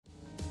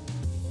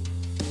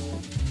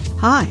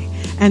Hi,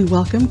 and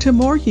welcome to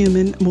More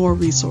Human, More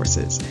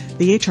Resources,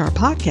 the HR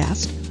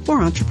podcast for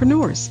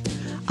entrepreneurs.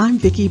 I'm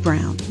Vicki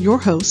Brown, your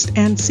host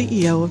and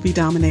CEO of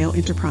Vidamaneo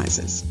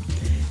Enterprises.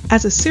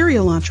 As a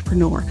serial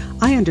entrepreneur,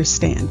 I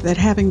understand that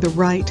having the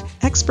right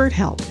expert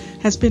help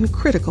has been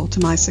critical to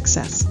my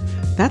success.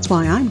 That's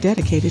why I'm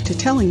dedicated to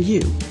telling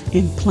you,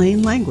 in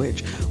plain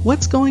language,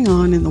 what's going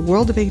on in the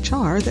world of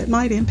HR that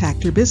might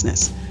impact your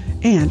business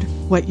and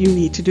what you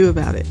need to do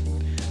about it,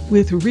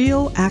 with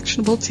real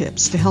actionable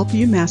tips to help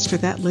you master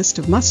that list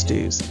of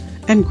must-dos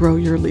and grow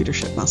your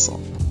leadership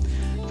muscle.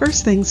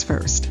 First things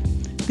first,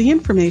 the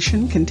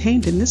information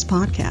contained in this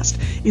podcast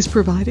is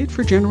provided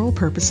for general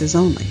purposes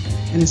only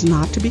and is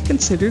not to be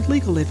considered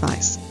legal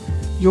advice.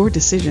 Your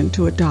decision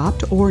to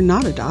adopt or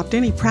not adopt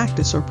any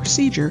practice or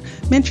procedure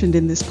mentioned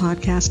in this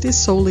podcast is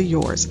solely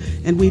yours,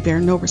 and we bear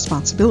no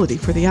responsibility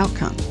for the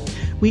outcome.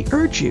 We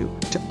urge you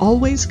to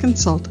always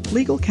consult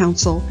legal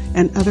counsel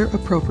and other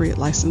appropriate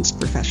licensed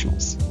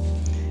professionals.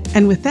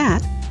 And with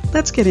that,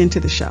 let's get into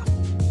the show.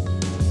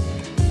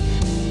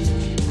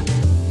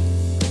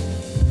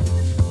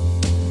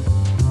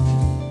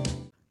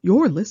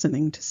 You're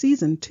listening to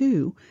Season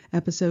 2,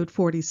 Episode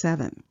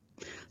 47.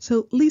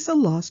 So Lisa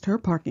lost her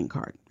parking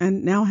card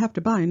and now have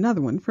to buy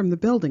another one from the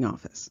building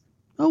office.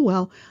 Oh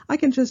well, I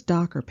can just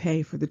dock or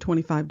pay for the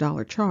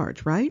 $25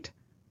 charge, right?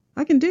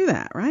 I can do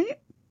that, right?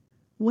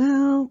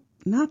 Well,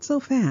 not so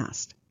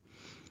fast.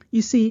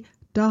 You see,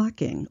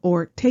 docking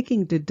or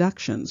taking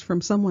deductions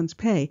from someone's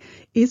pay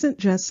isn't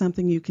just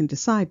something you can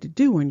decide to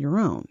do on your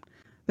own.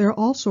 There are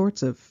all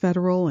sorts of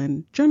federal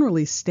and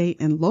generally state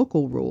and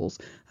local rules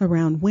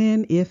around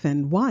when, if,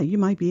 and why you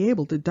might be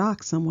able to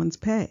dock someone's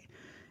pay.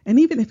 And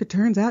even if it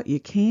turns out you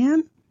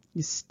can,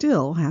 you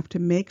still have to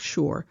make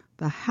sure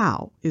the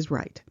how is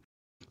right.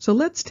 So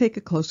let's take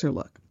a closer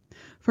look.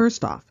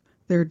 First off,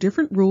 there are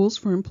different rules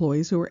for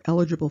employees who are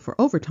eligible for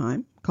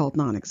overtime, called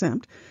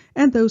non-exempt,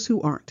 and those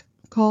who aren't,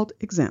 called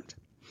exempt.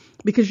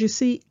 Because you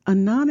see, a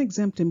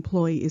non-exempt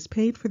employee is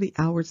paid for the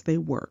hours they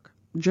work.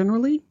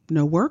 Generally,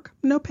 no work,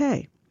 no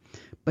pay.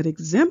 But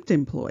exempt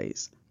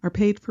employees are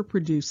paid for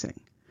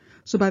producing.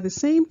 So by the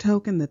same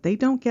token that they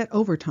don't get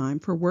overtime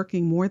for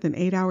working more than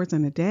 8 hours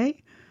in a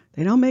day,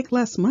 they don't make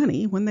less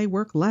money when they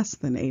work less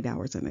than 8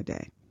 hours in a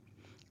day.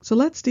 So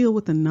let's deal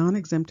with the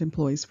non-exempt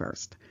employees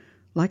first.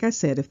 Like I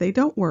said, if they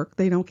don't work,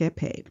 they don't get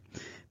paid.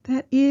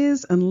 That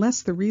is,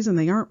 unless the reason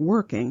they aren't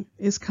working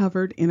is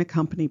covered in a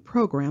company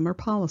program or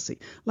policy,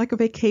 like a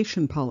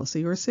vacation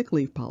policy or a sick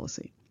leave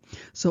policy.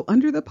 So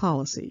under the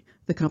policy,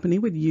 the company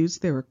would use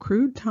their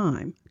accrued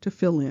time to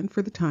fill in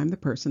for the time the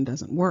person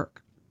doesn't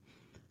work.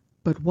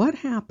 But what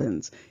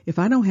happens if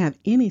I don't have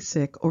any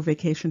sick or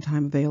vacation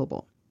time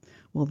available?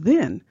 Well,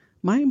 then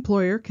my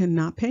employer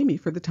cannot pay me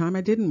for the time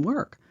I didn't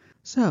work.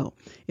 So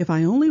if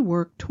I only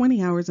worked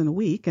 20 hours in a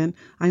week and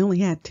I only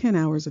had 10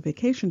 hours of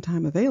vacation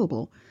time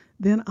available,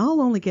 then I'll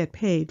only get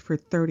paid for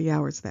 30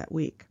 hours that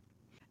week.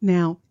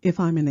 Now, if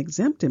I'm an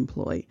exempt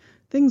employee,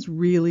 things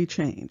really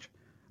change.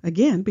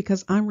 Again,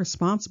 because I'm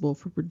responsible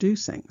for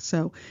producing.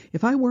 So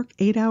if I work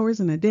 8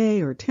 hours in a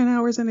day or 10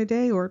 hours in a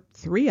day or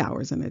 3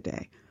 hours in a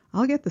day,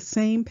 I'll get the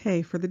same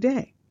pay for the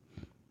day.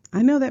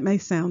 I know that may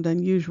sound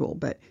unusual,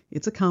 but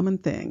it's a common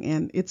thing,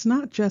 and it's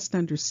not just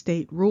under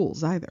state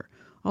rules either,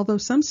 although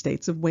some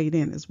states have weighed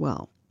in as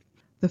well.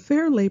 The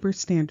Fair Labor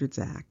Standards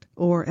Act,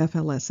 or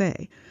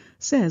FLSA,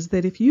 says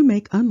that if you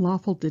make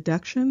unlawful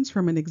deductions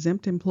from an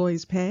exempt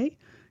employee's pay,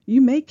 you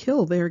may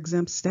kill their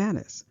exempt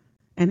status.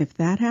 And if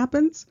that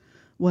happens,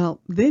 well,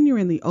 then you're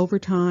in the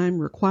overtime,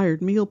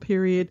 required meal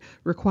period,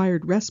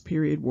 required rest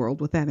period world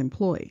with that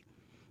employee.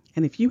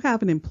 And if you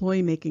have an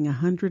employee making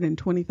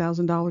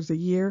 $120,000 a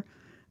year,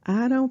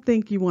 I don't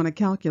think you want to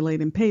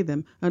calculate and pay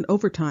them an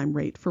overtime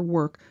rate for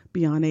work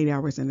beyond 8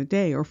 hours in a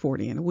day or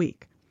 40 in a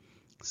week.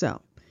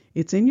 So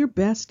it's in your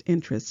best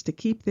interest to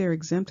keep their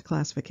exempt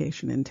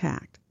classification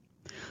intact.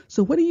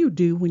 So what do you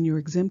do when your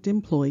exempt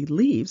employee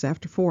leaves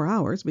after 4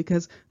 hours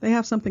because they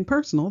have something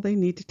personal they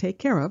need to take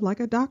care of, like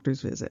a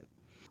doctor's visit?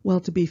 Well,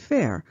 to be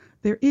fair,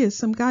 there is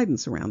some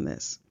guidance around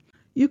this.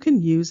 You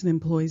can use an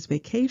employee's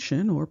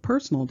vacation or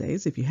personal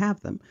days, if you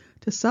have them,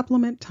 to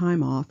supplement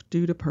time off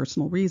due to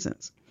personal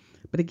reasons.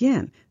 But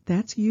again,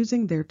 that's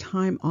using their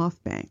time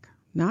off bank,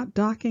 not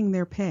docking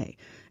their pay.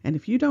 And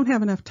if you don't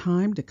have enough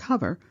time to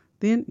cover,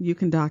 then you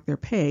can dock their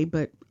pay,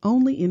 but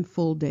only in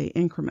full day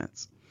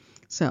increments.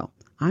 So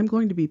I'm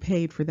going to be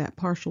paid for that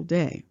partial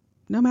day,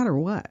 no matter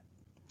what.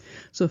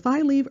 So if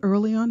I leave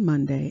early on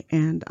Monday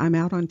and I'm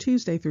out on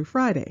Tuesday through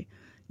Friday,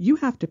 you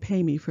have to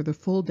pay me for the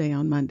full day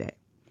on Monday.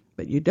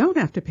 But you don't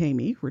have to pay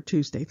me for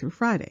Tuesday through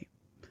Friday.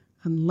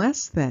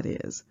 Unless, that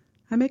is,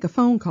 I make a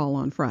phone call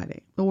on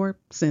Friday or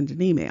send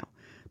an email,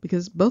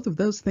 because both of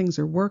those things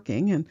are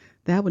working, and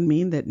that would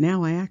mean that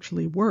now I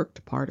actually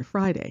worked part of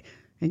Friday,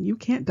 and you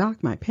can't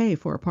dock my pay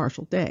for a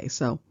partial day.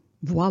 So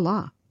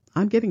voila,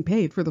 I'm getting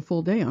paid for the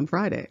full day on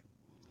Friday.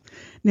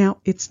 Now,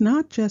 it's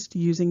not just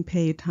using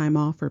paid time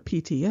off or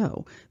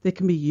PTO that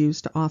can be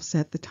used to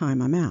offset the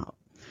time I'm out.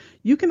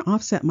 You can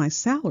offset my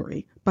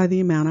salary by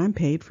the amount I'm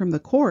paid from the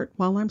court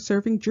while I'm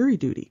serving jury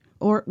duty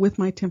or with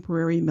my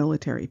temporary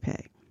military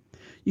pay.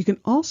 You can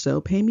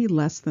also pay me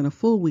less than a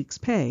full week's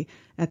pay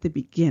at the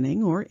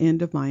beginning or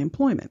end of my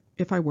employment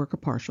if I work a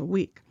partial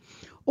week,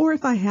 or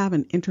if I have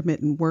an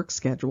intermittent work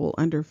schedule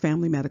under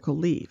family medical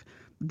leave.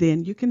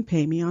 Then you can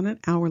pay me on an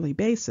hourly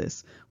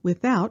basis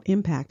without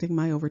impacting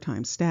my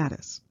overtime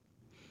status.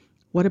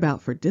 What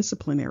about for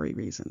disciplinary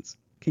reasons?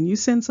 Can you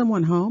send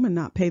someone home and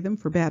not pay them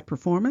for bad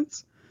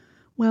performance?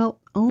 Well,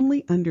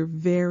 only under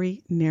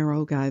very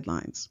narrow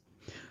guidelines.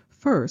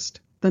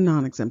 First, the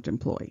non-exempt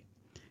employee.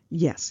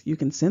 Yes, you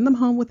can send them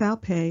home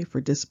without pay for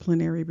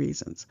disciplinary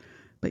reasons,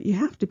 but you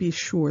have to be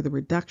sure the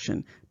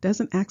reduction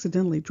doesn't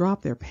accidentally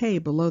drop their pay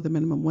below the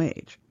minimum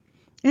wage.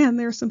 And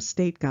there are some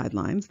state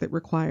guidelines that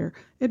require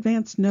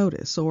advance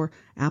notice or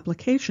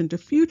application to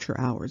future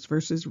hours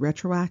versus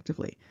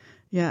retroactively.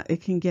 Yeah,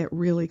 it can get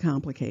really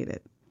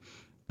complicated.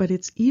 But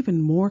it's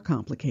even more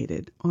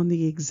complicated on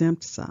the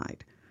exempt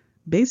side.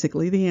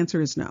 Basically, the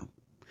answer is no.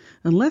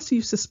 Unless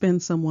you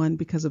suspend someone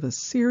because of a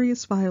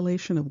serious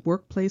violation of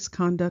workplace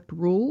conduct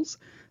rules,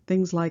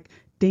 things like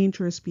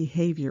dangerous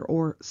behavior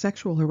or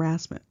sexual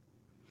harassment.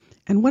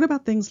 And what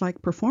about things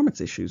like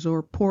performance issues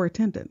or poor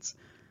attendance?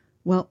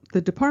 Well,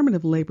 the Department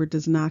of Labor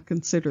does not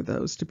consider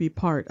those to be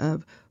part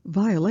of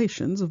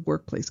violations of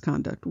workplace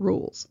conduct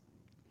rules.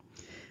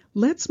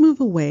 Let's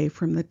move away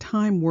from the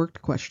time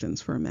worked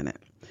questions for a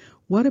minute.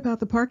 What about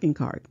the parking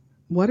card?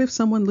 What if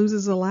someone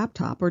loses a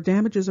laptop or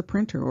damages a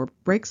printer or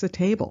breaks a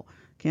table?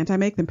 Can't I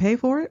make them pay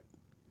for it?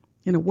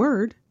 In a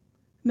word,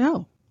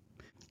 no.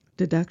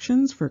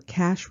 Deductions for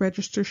cash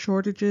register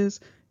shortages,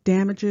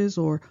 damages,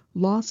 or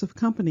loss of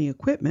company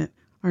equipment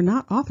are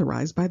not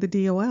authorized by the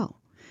DOL.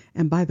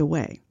 And by the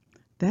way,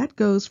 that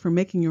goes for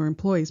making your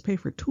employees pay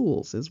for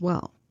tools as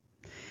well.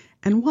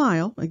 And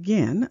while,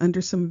 again,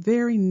 under some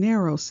very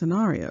narrow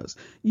scenarios,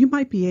 you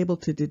might be able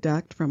to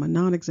deduct from a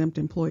non-exempt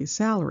employee's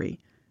salary,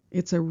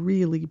 it's a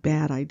really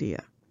bad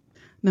idea.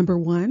 Number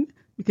one,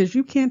 because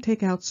you can't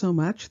take out so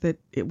much that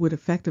it would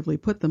effectively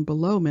put them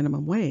below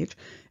minimum wage,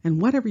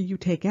 and whatever you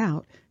take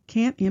out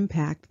can't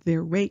impact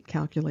their rate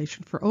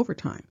calculation for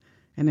overtime.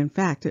 And in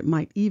fact, it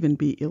might even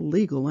be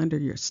illegal under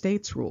your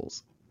state's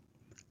rules.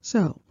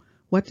 So,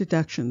 what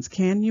deductions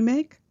can you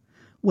make?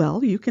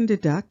 Well, you can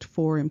deduct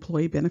for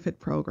employee benefit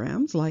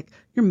programs like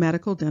your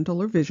medical,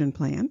 dental, or vision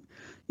plan.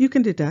 You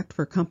can deduct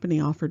for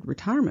company-offered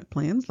retirement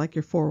plans like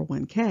your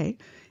 401k,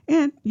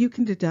 and you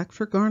can deduct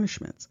for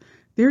garnishments.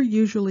 They're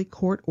usually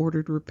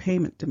court-ordered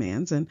repayment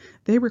demands, and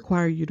they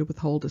require you to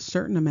withhold a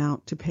certain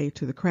amount to pay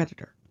to the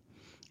creditor.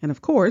 And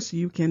of course,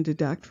 you can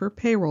deduct for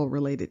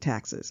payroll-related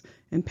taxes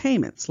and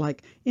payments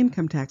like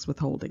income tax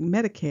withholding,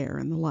 Medicare,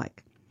 and the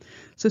like.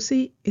 So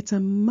see, it's a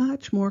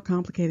much more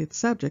complicated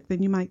subject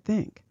than you might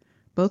think.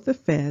 Both the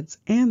feds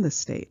and the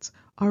states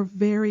are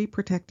very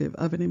protective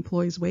of an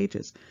employee's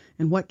wages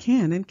and what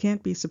can and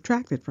can't be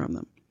subtracted from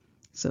them.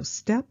 So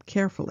step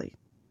carefully.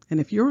 And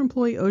if your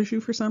employee owes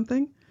you for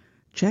something,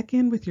 check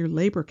in with your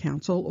labor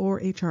counsel or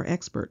HR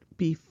expert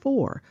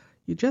before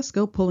you just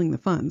go pulling the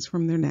funds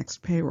from their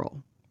next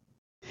payroll.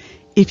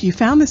 If you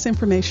found this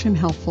information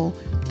helpful,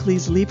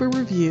 please leave a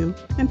review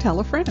and tell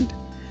a friend.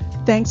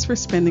 Thanks for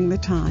spending the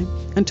time.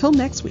 Until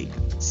next week,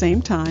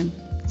 same time,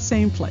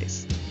 same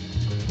place.